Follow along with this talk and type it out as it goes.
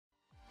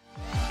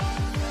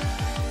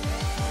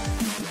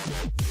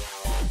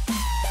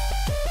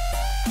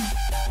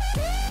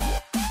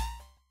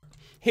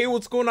Hey,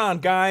 what's going on,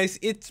 guys?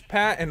 It's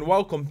Pat, and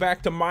welcome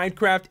back to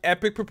Minecraft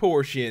Epic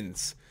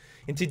Proportions.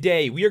 And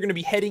today, we are going to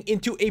be heading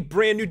into a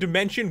brand new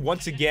dimension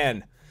once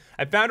again.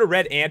 I found a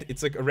red ant.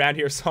 It's like around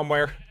here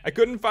somewhere. I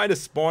couldn't find a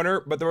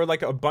spawner, but there were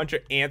like a bunch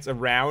of ants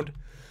around.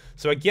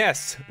 So I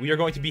guess we are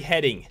going to be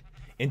heading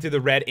into the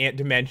red ant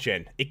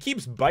dimension. It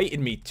keeps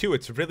biting me too.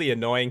 It's really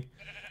annoying.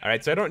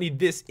 Alright, so I don't need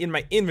this in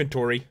my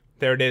inventory.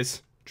 There it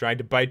is. Trying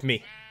to bite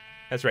me.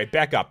 That's right,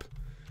 back up.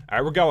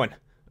 Alright, we're going.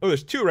 Oh,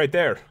 there's two right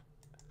there.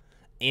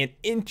 And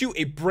into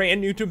a brand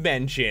new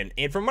dimension.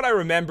 And from what I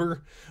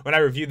remember when I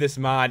reviewed this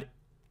mod,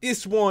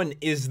 this one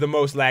is the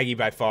most laggy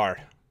by far.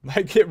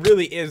 Like, it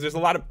really is. There's a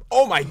lot of...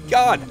 Oh my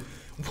god!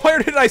 Where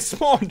did I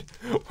spawn?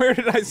 Where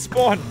did I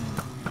spawn?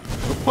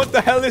 What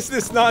the hell is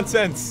this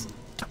nonsense?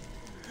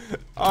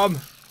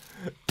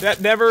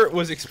 That never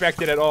was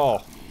expected at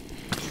all.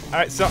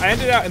 Alright, so I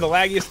ended out in the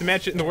laggiest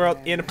dimension in the world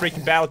in a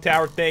freaking battle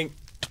tower thing.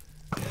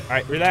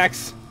 Alright,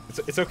 relax.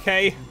 It's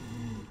okay.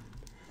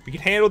 We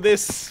can handle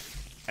this.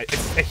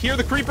 I hear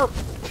the creeper.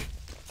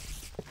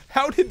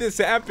 How did this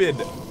happen?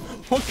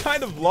 What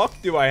kind of luck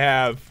do I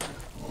have?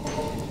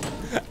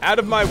 Out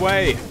of my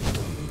way.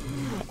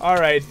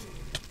 Alright.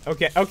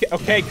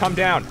 Okay, calm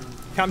down.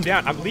 Calm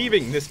down. I'm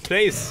leaving this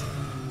place.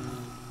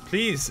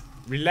 Please,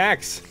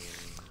 relax.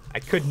 I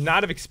could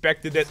not have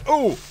expected this.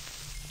 Oh!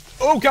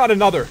 Oh god,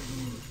 another.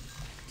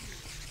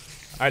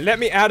 Alright, let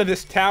me out of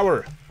this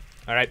tower.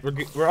 Alright,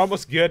 we're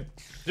almost good.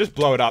 Just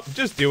blow it up.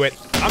 Just do it.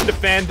 I'm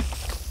defend,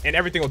 and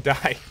everything will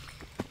die.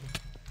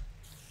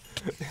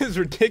 This is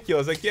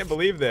ridiculous. I can't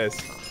believe this.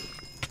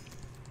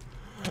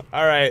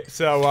 Alright,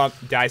 so,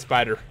 die,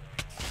 spider.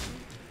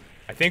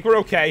 I think we're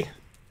okay.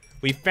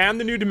 We found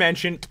the new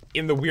dimension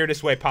in the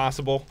weirdest way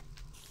possible.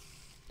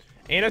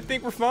 And I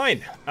think we're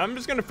fine. I'm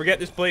just gonna forget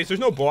this place. There's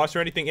no boss or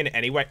anything in it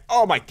anyway.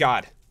 Oh my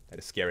god. That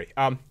is scary.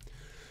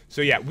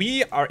 So yeah,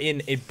 we are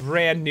in a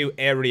brand new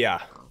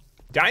area.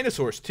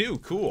 Dinosaurs too.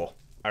 Cool.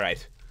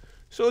 Alright.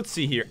 So let's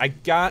see here. I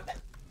got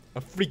a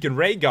freaking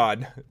ray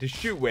gun to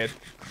shoot with.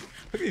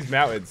 Look at these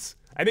mountains.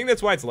 I think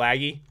that's why it's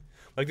laggy.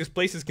 Like, this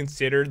place is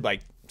considered,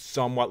 like,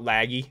 somewhat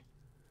laggy.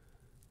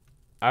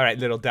 Alright,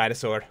 little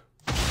dinosaur.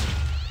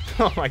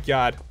 Oh my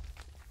god.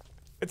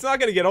 It's not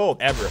gonna get old,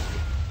 ever.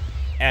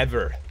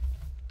 Ever.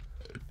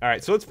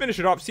 Alright, so let's finish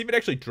it off. See if it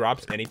actually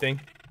drops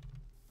anything.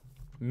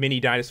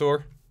 Mini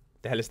dinosaur.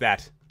 The hell is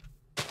that?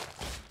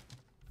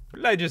 What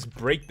did I just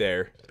break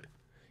there?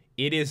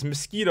 It is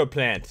mosquito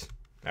plant.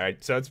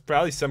 Alright, so it's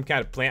probably some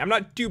kind of plant. I'm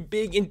not too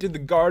big into the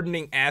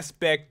gardening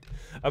aspect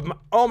of my...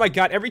 Oh my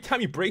god, every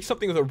time you break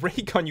something with a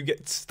ray gun, you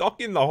get stuck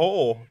in the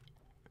hole.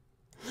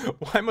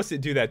 Why must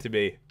it do that to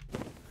me?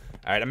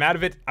 Alright, I'm out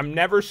of it. I'm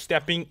never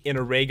stepping in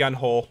a ray gun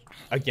hole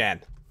again.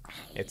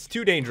 It's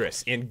too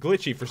dangerous and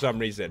glitchy for some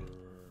reason.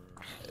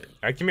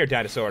 Alright, come here,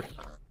 dinosaur.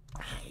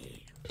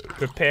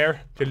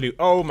 Prepare to loot.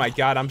 Oh my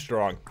god, I'm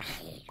strong.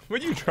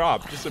 What do you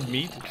drop? Just some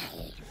meat?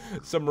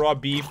 Some raw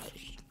beef?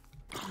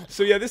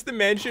 So yeah, this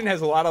dimension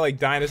has a lot of like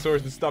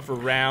dinosaurs and stuff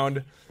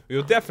around.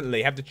 We'll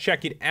definitely have to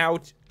check it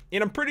out.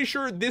 And I'm pretty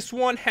sure this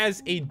one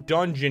has a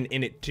dungeon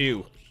in it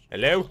too.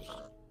 Hello?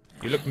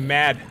 You look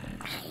mad.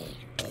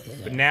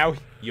 But now,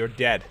 you're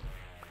dead.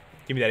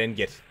 Give me that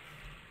ingot.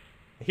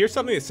 I hear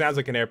something that sounds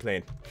like an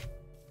airplane.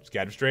 It's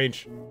kind of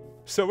strange.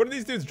 So what do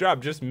these dudes drop?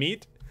 Just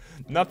meat?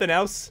 Nothing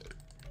else?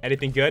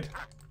 Anything good?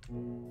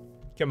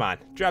 Come on,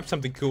 drop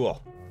something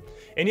cool.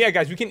 And yeah,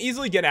 guys, we can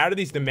easily get out of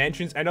these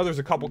dimensions. I know there's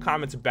a couple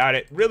comments about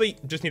it. Really,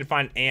 just need to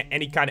find an ant.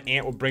 Any kind of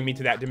ant will bring me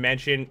to that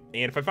dimension.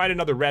 And if I find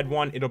another red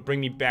one, it'll bring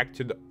me back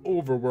to the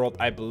overworld,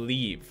 I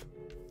believe.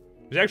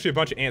 There's actually a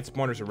bunch of ant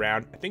spawners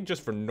around. I think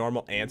just for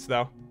normal ants,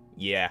 though.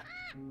 Yeah.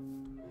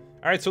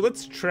 Alright, so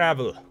let's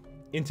travel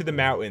into the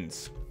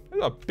mountains.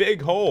 There's a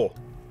big hole.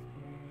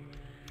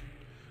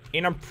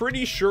 And I'm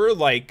pretty sure,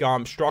 like,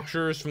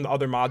 structures from the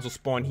other mods will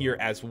spawn here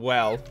as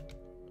well.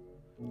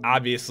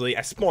 Obviously,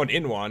 I spawned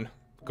in one.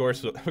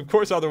 Of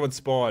course other ones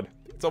spawn.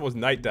 It's almost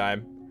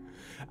nighttime.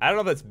 I don't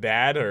know if that's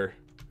bad or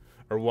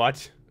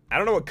what. I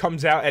don't know what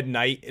comes out at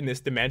night in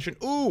this dimension.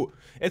 Ooh,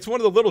 it's one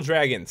of the little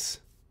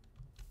dragons.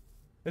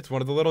 It's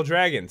one of the little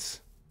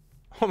dragons.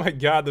 Oh my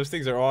god, those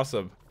things are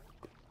awesome.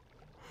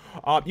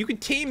 You can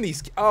tame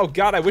these. Oh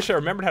god, I wish I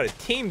remembered how to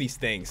tame these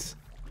things.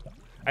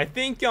 I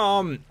think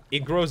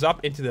it grows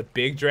up into the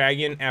big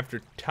dragon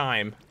after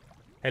time.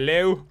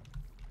 Hello?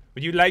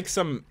 Would you like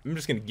some? I'm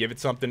just gonna give it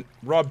something.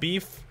 Raw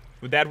beef?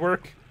 Would that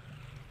work?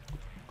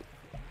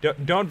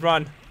 Don't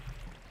run.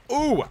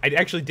 Ooh, I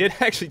actually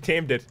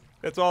tamed it.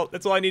 That's all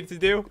I needed to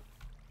do.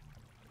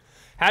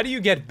 How do you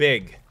get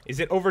big? Is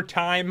it over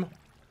time?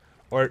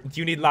 Or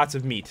do you need lots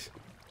of meat?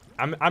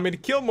 I'm gonna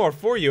kill more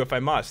for you if I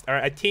must.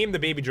 Alright, I tamed the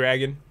baby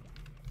dragon.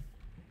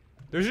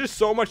 There's just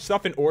so much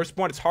stuff in ore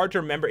spawn, it's hard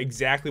to remember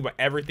exactly what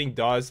everything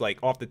does, like,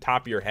 off the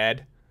top of your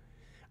head.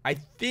 I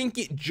think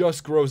it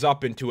just grows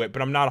up into it,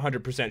 but I'm not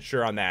 100%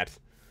 sure on that.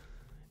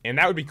 And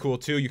that would be cool,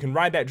 too. You can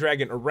ride that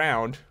dragon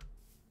around.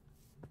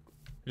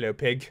 Hello,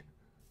 pig.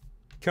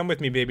 Come with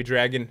me, baby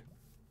dragon.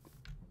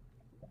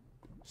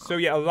 So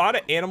yeah, a lot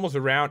of animals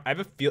around. I have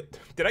a feel.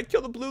 Did I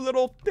kill the blue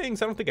little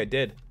things? I don't think I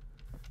did.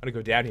 I'm gonna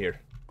go down here.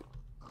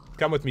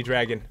 Come with me,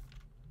 dragon.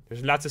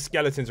 There's lots of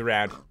skeletons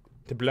around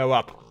to blow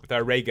up with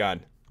our ray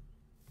gun.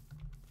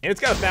 And it's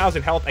got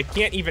 1,000 health. I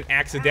can't even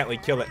accidentally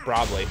kill it,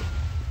 probably.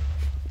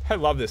 I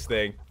love this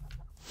thing.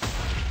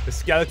 The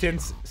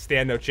skeletons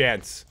stand no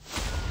chance.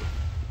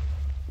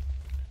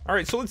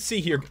 Alright, so let's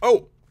see here.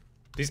 Oh!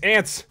 These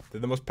ants!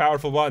 They're the most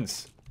powerful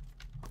ones.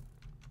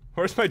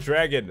 Where's my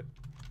dragon?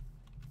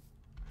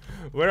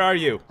 Where are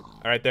you?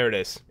 Alright, there it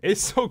is.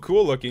 It's so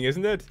cool looking,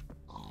 isn't it?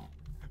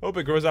 Hope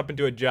it grows up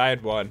into a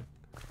giant one.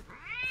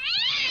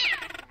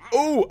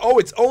 Oh! Oh,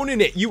 it's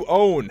owning it! You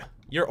own!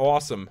 You're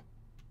awesome.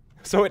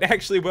 So it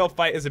actually will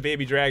fight as a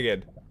baby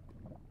dragon.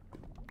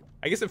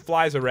 I guess it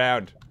flies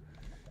around.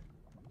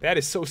 That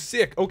is so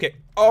sick. Okay.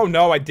 Oh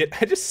no, I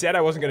just said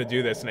I wasn't gonna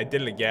do this and I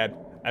did it again.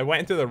 I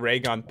went into the ray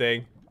gun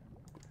thing.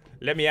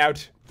 Let me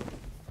out.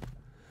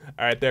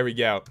 Alright, there we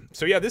go.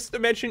 So yeah, this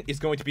dimension is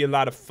going to be a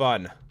lot of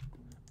fun.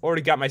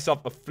 Already got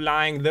myself a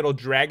flying little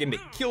dragon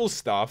that kills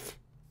stuff.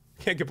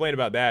 Can't complain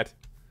about that.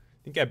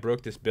 I think I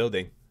broke this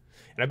building.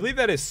 And I believe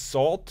that is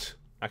salt.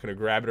 Not gonna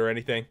grab it or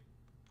anything.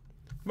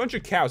 A bunch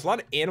of cows, a lot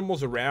of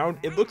animals around.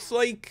 It looks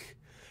like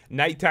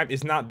nighttime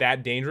is not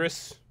that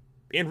dangerous.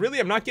 And really,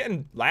 I'm not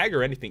getting lag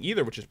or anything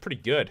either, which is pretty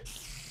good.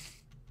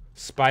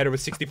 Spider with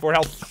 64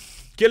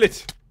 health. Kill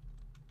it.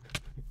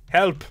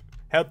 Help.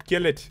 Help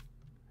kill it.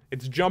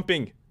 It's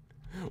jumping.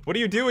 What are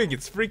you doing?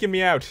 It's freaking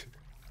me out.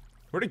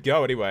 Where'd it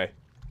go anyway?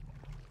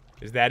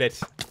 Is that it?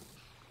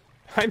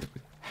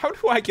 How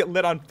do I get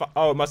lit on fire?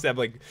 Oh, it must have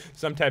like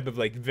some type of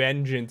like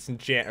vengeance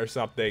enchant or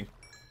something.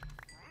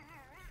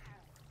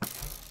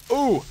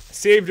 Ooh,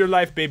 saved your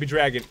life, baby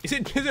dragon. Is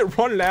it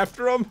running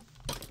after him?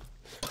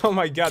 Oh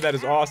my god, that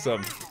is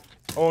awesome.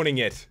 Owning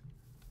it.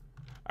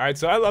 Alright,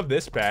 so I love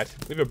this pet.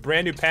 We have a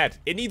brand new pet.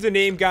 It needs a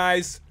name,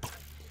 guys.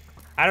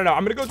 I don't know.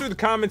 I'm gonna go through the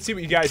comments, see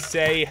what you guys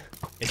say,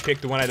 and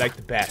pick the one I like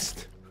the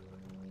best.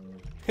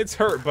 It's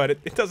hurt, but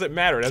it doesn't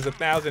matter. It has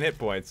 1,000 hit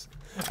points.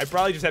 I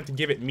probably just have to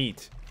give it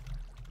meat.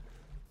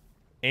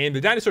 And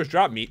the dinosaurs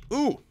drop meat.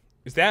 Ooh,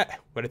 is that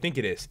what I think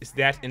it is? Is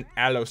that an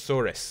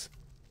Allosaurus?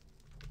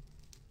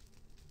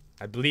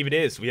 I believe it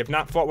is. We have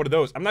not fought one of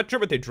those. I'm not sure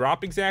what they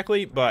drop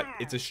exactly, but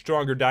it's a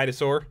stronger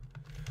dinosaur.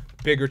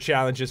 Bigger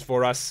challenges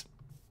for us.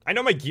 I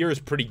know my gear is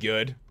pretty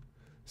good,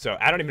 so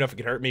I don't even know if it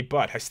can hurt me,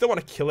 but I still want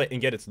to kill it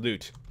and get its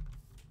loot.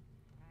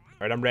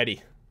 Alright, I'm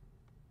ready.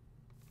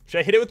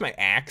 Should I hit it with my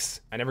axe?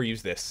 I never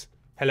use this.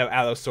 Hello,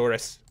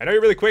 Allosaurus. I know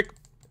you're really quick.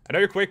 I know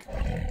you're quick.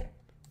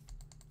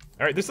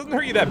 Alright, this doesn't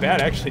hurt you that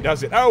bad, actually,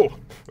 does it? Oh!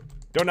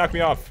 Don't knock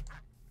me off.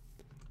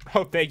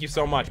 Oh, thank you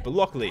so much. But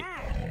luckily,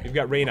 we've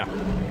got Reyna.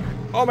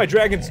 Oh, my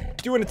dragon's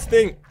doing its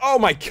thing. Oh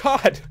my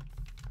god!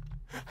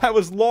 I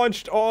was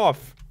launched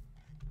off.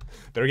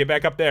 Better get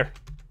back up there.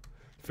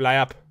 Fly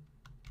up.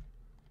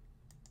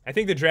 I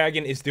think the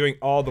dragon is doing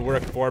all the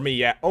work for me.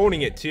 Yeah,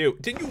 owning it too.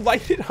 Did you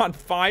light it on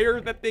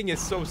fire? That thing is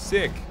so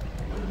sick.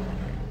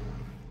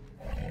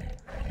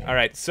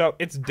 Alright, so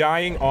it's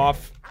dying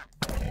off.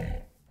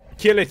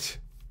 Kill it.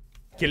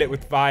 Kill it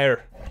with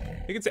fire.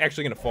 I think it's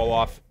actually gonna fall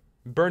off.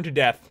 Burn to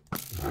death.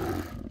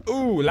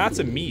 Ooh, lots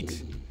of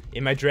meat.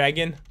 And my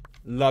dragon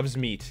loves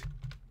meat.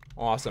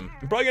 Awesome.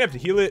 I'm probably gonna have to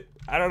heal it.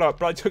 I don't know. It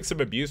probably took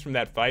some abuse from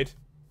that fight.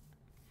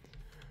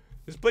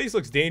 This place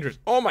looks dangerous.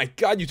 Oh my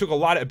god, you took a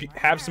lot of abuse.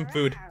 Have some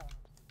food.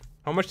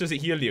 How much does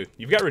it heal you?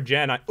 You've got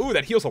regen on. Ooh,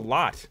 that heals a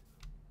lot.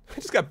 I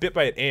just got bit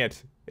by an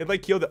ant. It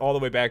like healed it all the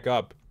way back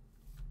up.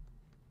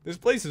 This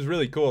place is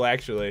really cool,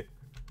 actually.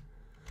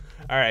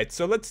 Alright,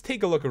 so let's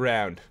take a look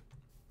around.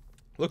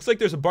 Looks like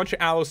there's a bunch of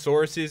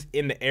Allosauruses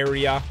in the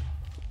area.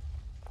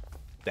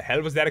 The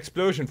hell was that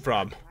explosion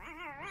from?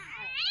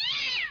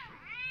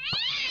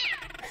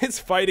 It's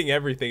fighting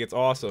everything. It's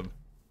awesome.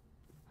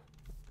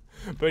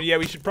 But yeah,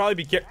 we should probably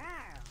be careful.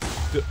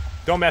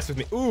 Don't mess with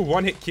me. Ooh,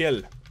 one hit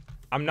kill.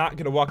 I'm not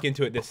gonna walk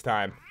into it this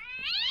time.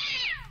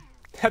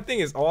 That thing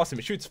is awesome.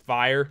 It shoots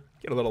fire.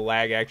 Get a little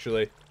lag,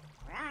 actually.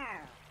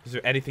 Is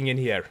there anything in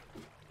here?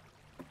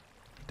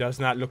 Does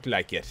not look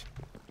like it.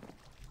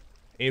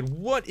 And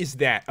what is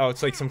that? Oh,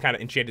 it's like some kind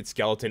of enchanted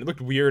skeleton. It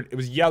looked weird. It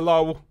was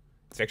yellow.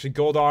 It's actually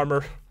gold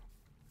armor.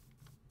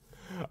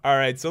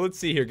 Alright, so let's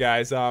see here,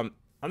 guys. On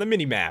the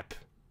mini-map.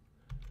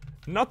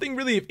 Nothing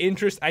really of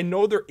interest. I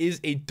know there is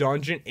a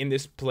dungeon in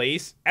this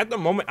place. At the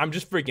moment, I'm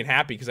just freaking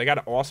happy because I got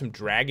an awesome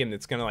dragon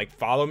that's gonna, like,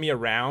 follow me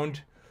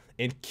around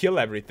and kill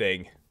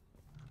everything.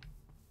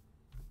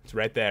 It's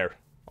right there.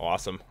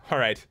 Awesome.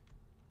 Alright.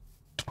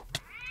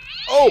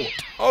 Oh!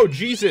 Oh,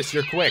 Jesus,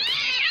 you're quick.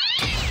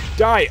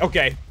 Die!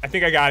 Okay, I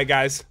think I got it,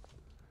 guys.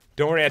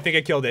 Don't worry, I think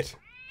I killed it.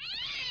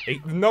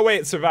 No way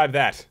it survived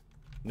that.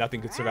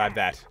 Nothing could survive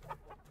that.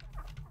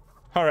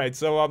 Alright,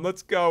 so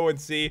let's go and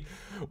see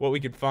what we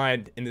can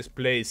find in this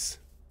place.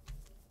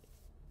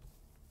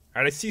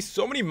 Alright, I see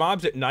so many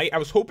mobs at night. I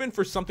was hoping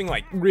for something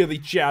like really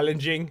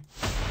challenging.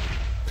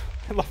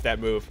 I love that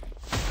move.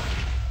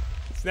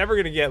 It's never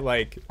gonna get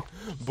like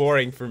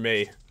boring for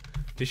me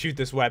to shoot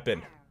this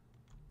weapon.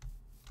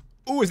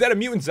 Ooh, is that a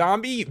mutant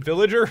zombie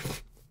villager?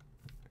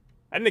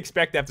 I didn't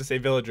expect to have to say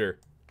villager.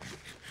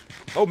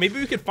 Oh, maybe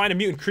we could find a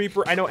mutant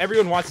creeper. I know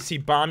everyone wants to see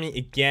bombing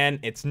again.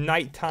 It's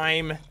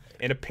nighttime,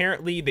 and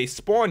apparently they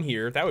spawn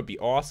here. That would be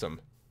awesome.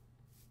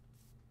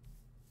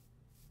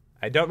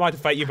 I don't want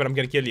to fight you, but I'm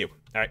gonna kill you.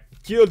 Alright,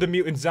 kill the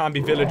mutant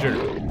zombie villager.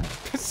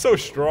 That's so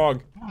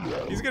strong.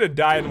 He's gonna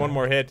die in one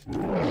more hit.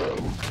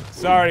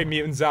 Sorry,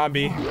 mutant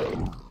zombie.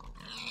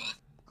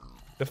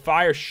 The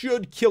fire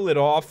should kill it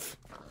off.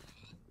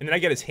 And then I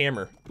get his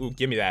hammer. Ooh,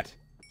 give me that.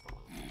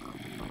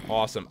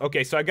 Awesome.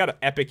 Okay, so I got an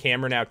epic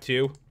hammer now,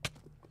 too.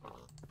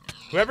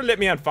 Whoever lit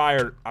me on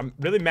fire, I'm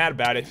really mad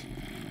about it.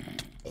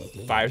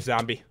 Fire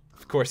zombie.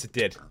 Of course it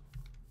did.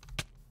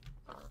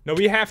 No,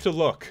 we have to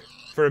look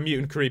for a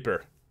mutant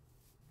creeper.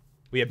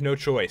 We have no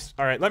choice.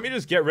 Alright, let me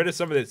just get rid of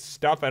some of this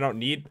stuff I don't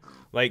need.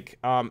 Like,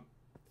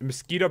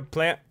 mosquito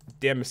plant.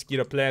 Damn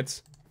mosquito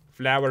plants.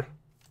 Flower.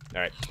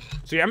 Alright.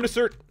 So yeah, I'm gonna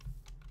search.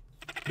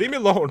 Leave me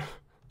alone.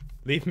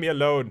 Leave me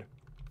alone.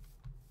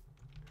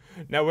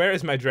 Now, where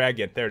is my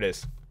dragon? There it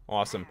is.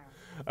 Awesome.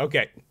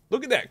 Okay,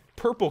 look at that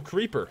purple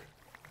creeper.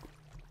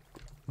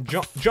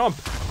 Jump.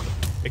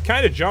 It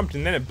kind of jumped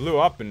and then it blew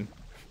up and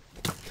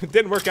it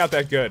didn't work out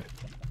that good.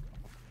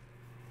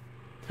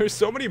 There's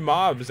so many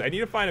mobs. I need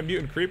to find a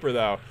mutant creeper,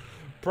 though.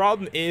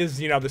 Problem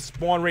is, you know, the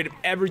spawn rate of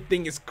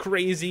everything is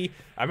crazy.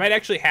 I might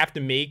actually have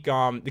to make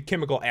the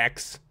chemical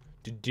X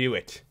to do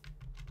it.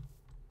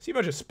 See a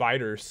bunch of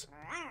spiders.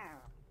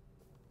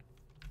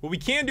 What we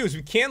can do is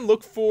we can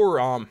look for,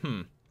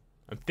 I'm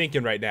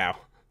thinking right now.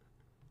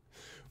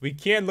 We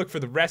can look for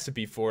the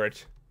recipe for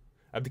it.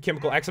 Of the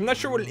chemical X. I'm not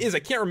sure what it is. I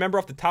can't remember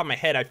off the top of my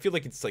head. I feel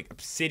like it's like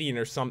obsidian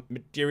or some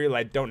material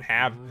I don't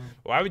have.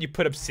 Why would you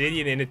put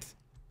obsidian in it?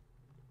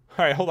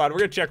 Alright, hold on. We're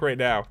gonna check right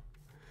now.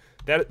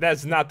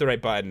 That's not the right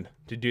button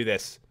to do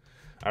this.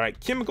 Alright,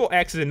 chemical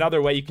X is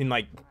another way you can,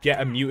 like, get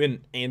a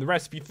mutant. And the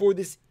recipe for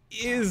this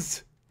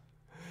is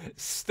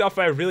stuff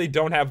I really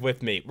don't have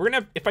with me. We're gonna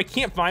have, if I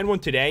can't find one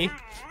today,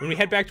 when we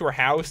head back to our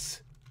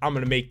house, I'm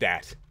gonna make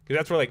that. Because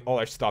that's where, like, all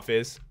our stuff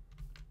is.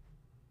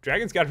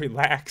 Dragon's gotta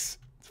relax.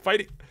 It's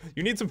fighting.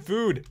 You need some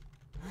food.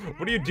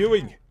 What are you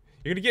doing?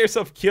 You're gonna get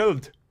yourself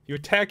killed. You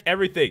attack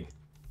everything.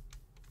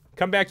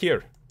 Come back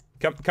here.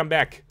 Come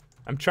back.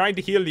 I'm trying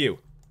to heal you.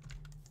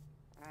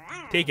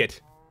 Take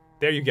it.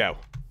 There you go.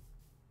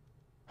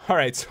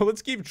 Alright, so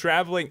let's keep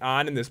traveling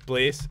on in this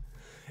place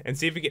and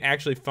see if we can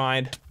actually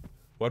find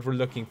what we're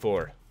looking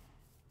for.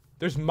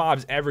 There's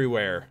mobs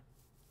everywhere.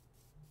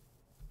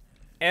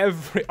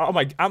 Oh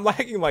my, I'm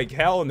lagging like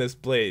hell in this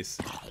place.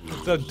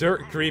 It's a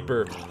dirt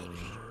creeper.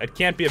 It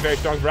can't be a very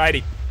strong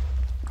variety.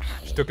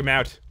 Just took him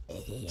out.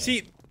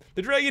 See,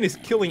 the dragon is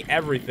killing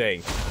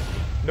everything.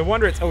 No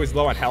wonder it's always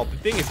low on health. The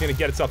thing is gonna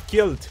get itself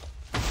killed.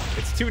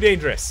 It's too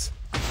dangerous.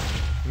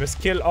 You must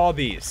kill all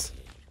these.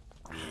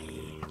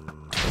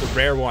 The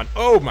rare one.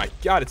 Oh my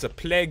god, it's a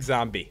plague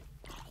zombie.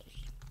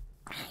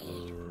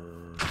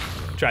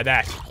 Try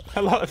that.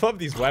 I love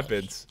these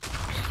weapons.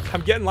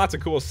 I'm getting lots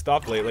of cool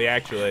stuff lately,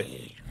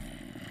 actually.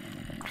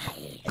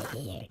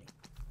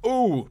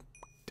 Ooh.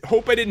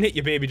 Hope I didn't hit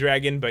you, baby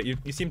dragon, but you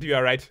seem to be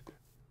alright.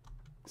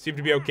 Seem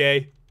to be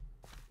okay.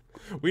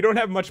 We don't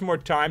have much more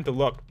time to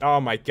look.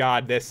 Oh my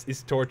god, this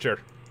is torture.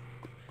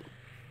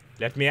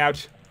 Let me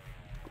out.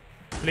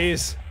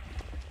 Please.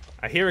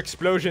 I hear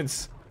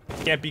explosions.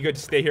 It can't be good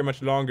to stay here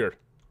much longer.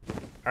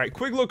 Alright,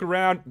 quick look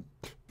around.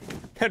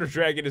 That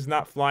dragon is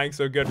not flying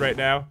so good right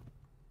now.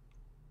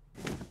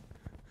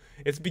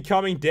 It's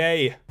becoming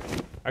day.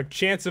 Our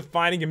chance of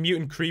finding a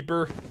mutant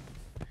creeper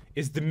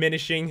is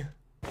diminishing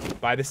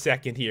by the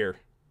second here.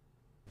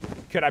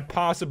 Could I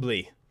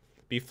possibly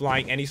be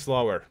flying any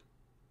slower?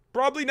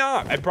 Probably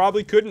not. I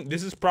probably couldn't.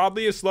 This is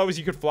probably as slow as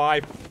you could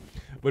fly.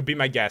 Would be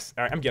my guess.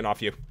 Alright, I'm getting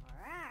off you.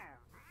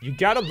 You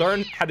gotta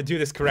learn how to do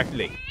this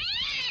correctly.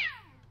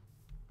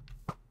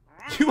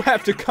 You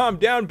have to calm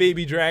down,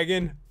 baby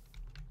dragon.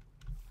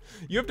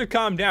 You have to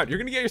calm down. You're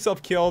gonna get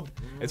yourself killed.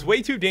 It's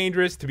way too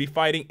dangerous to be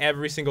fighting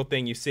every single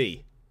thing you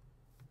see.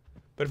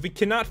 But if we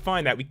cannot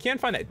find that, we can't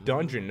find that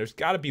dungeon. There's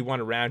gotta be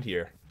one around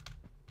here.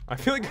 I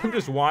feel like I'm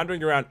just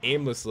wandering around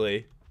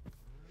aimlessly.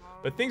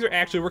 But things are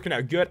actually working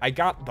out good. I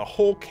got the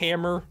whole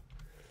hammer.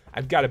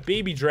 I've got a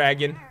baby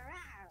dragon.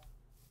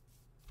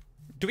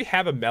 Do we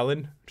have a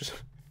melon?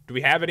 Do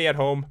we have any at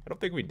home? I don't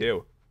think we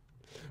do.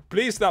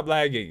 Please stop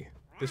lagging.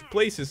 This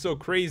place is so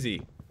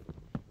crazy.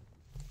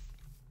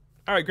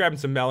 Alright, grabbing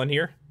some melon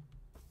here.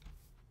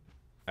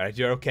 Alright,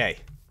 you're okay.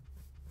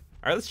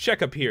 Alright, let's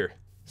check up here.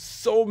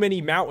 So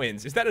many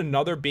mountains. Is that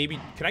another baby?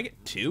 Can I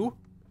get two?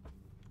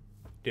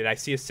 Did I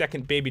see a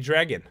second baby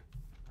dragon?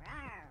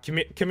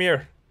 Come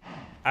here.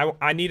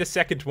 I need a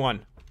second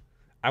one.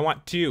 I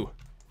want two.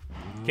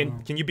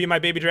 Can you be my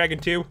baby dragon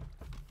too?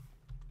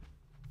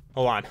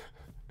 Hold on.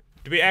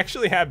 Do we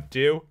actually have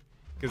two?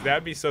 Because that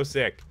would be so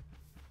sick.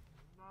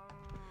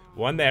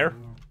 One there.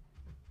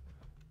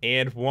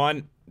 And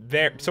one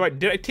there. So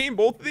did I tame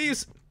both of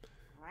these?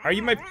 Are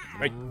you my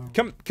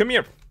come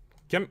here.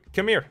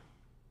 Come here.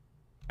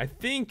 I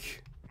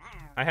think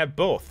I have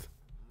both.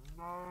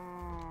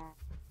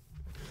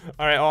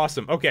 Alright,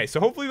 awesome. Okay, so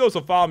hopefully those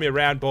will follow me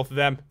around, both of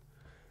them.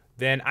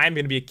 then I'm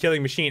going to be a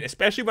killing machine.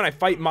 Especially when I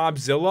fight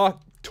Mobzilla,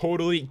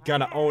 totally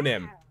gonna own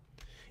him.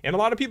 And a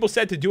lot of people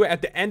said to do it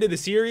at the end of the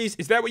series.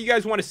 Is that what you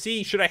guys want to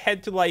see? Should I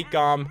head to, like,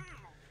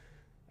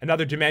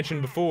 another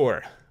dimension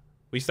before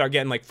we start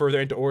getting, like,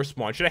 further into ore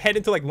spawn? Should I head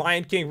into, like,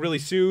 Lion King really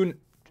soon?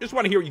 Just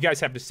want to hear what you guys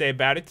have to say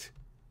about it.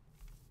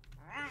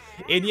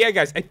 And yeah,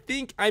 guys, I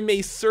think I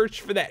may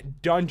search for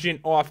that dungeon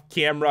off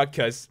camera,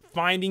 because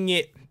finding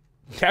it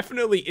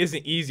definitely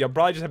isn't easy. I'll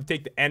probably just have to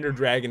take the Ender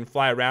Dragon and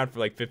fly around for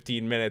like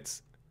 15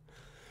 minutes.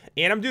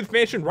 And I'm doing the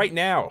FANSION right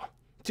now.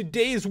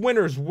 Today's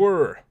winners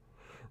were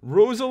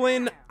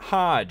Rosalind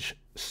Hodge,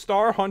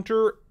 Star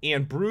Hunter,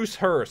 and Bruce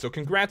Herr. So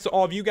congrats to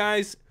all of you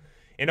guys.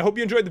 And I hope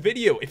you enjoyed the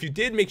video. If you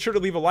did, make sure to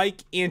leave a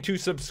like and to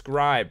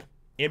subscribe.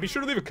 And be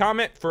sure to leave a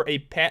comment for a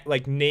pet,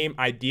 like, name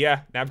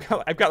idea. Now,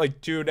 I've got like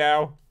 2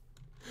 now.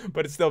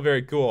 But it's still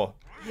very cool.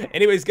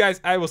 Anyways,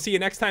 guys, I will see you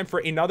next time for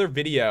another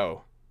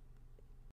video.